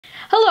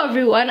Hello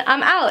everyone,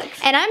 I'm Alex.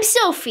 And I'm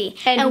Sophie.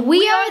 And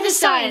we are the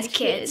Science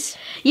Kids.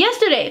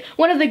 Yesterday,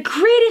 one of the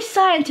greatest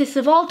scientists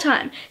of all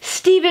time,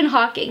 Stephen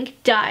Hawking,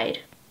 died.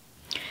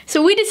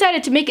 So we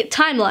decided to make a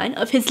timeline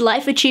of his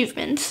life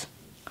achievements.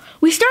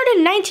 We started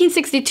in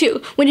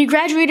 1962 when he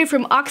graduated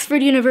from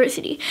Oxford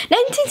University.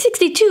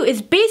 1962 is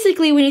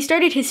basically when he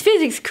started his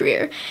physics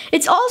career.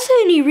 It's also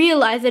when he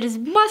realized that his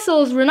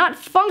muscles were not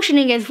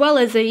functioning as well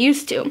as they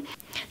used to.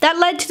 That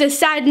led to the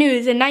sad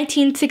news in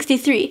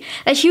 1963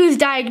 that he was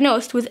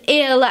diagnosed with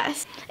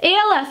ALS.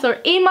 ALS,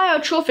 or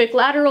amyotrophic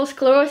lateral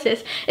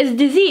sclerosis, is a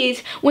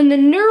disease when the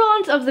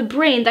neurons of the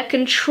brain that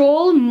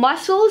control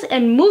muscles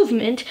and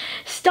movement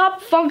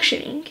stop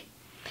functioning.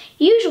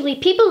 Usually,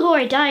 people who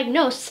are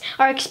diagnosed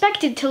are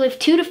expected to live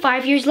 2 to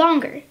 5 years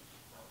longer.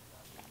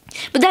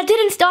 But that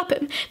didn't stop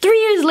him. 3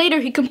 years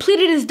later, he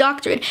completed his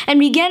doctorate and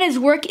began his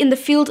work in the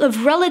field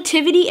of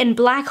relativity and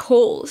black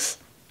holes.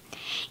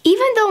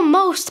 Even though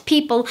most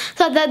people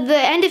thought that the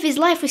end of his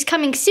life was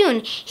coming soon,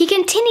 he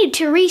continued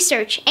to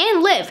research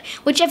and live,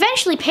 which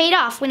eventually paid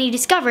off when he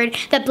discovered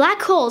that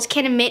black holes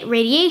can emit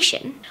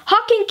radiation.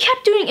 Hawking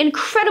kept doing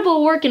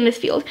incredible work in this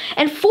field,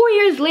 and 4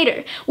 years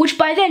later, which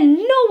by then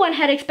no one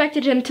had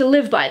expected him to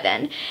live by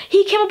then,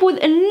 he came up with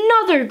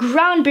another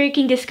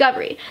groundbreaking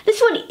discovery,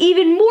 this one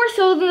even more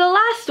so than the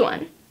last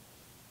one.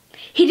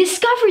 He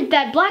discovered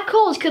that black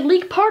holes could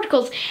leak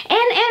particles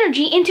and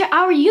energy into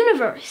our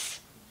universe.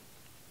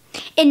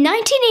 In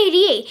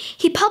 1988,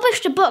 he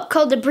published a book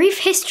called A Brief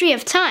History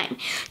of Time.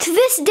 To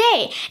this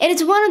day, it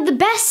is one of the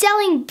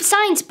best-selling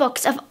science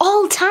books of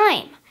all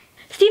time.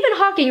 Stephen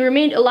Hawking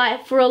remained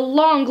alive for a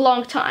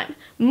long time,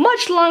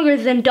 much longer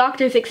than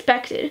doctors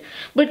expected.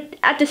 But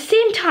at the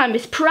same time,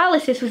 his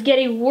paralysis was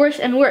getting worse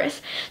and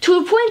worse, to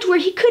a point where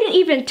he couldn't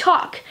even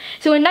talk.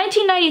 So in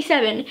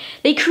 1997,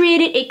 they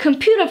created a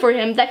computer for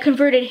him that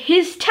converted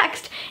his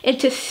text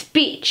into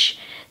speech.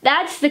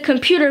 That's the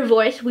computer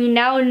voice we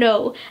now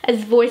know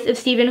as voice of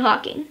Stephen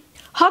Hawking.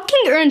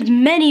 Hawking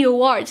earned many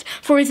awards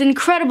for his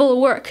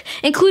incredible work,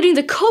 including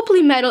the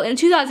Copley Medal in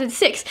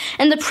 2006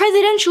 and the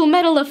Presidential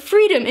Medal of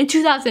Freedom in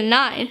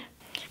 2009.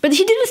 But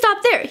he didn't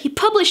stop there. He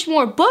published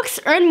more books,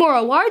 earned more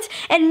awards,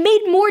 and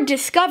made more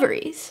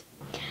discoveries.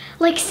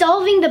 Like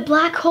solving the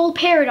black hole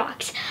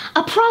paradox,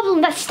 a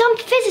problem that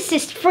stumped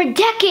physicists for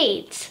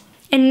decades.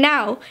 And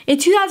now, in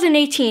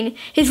 2018,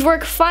 his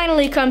work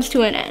finally comes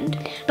to an end.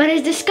 But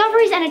his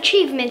discoveries and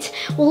achievements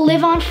will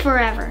live on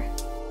forever.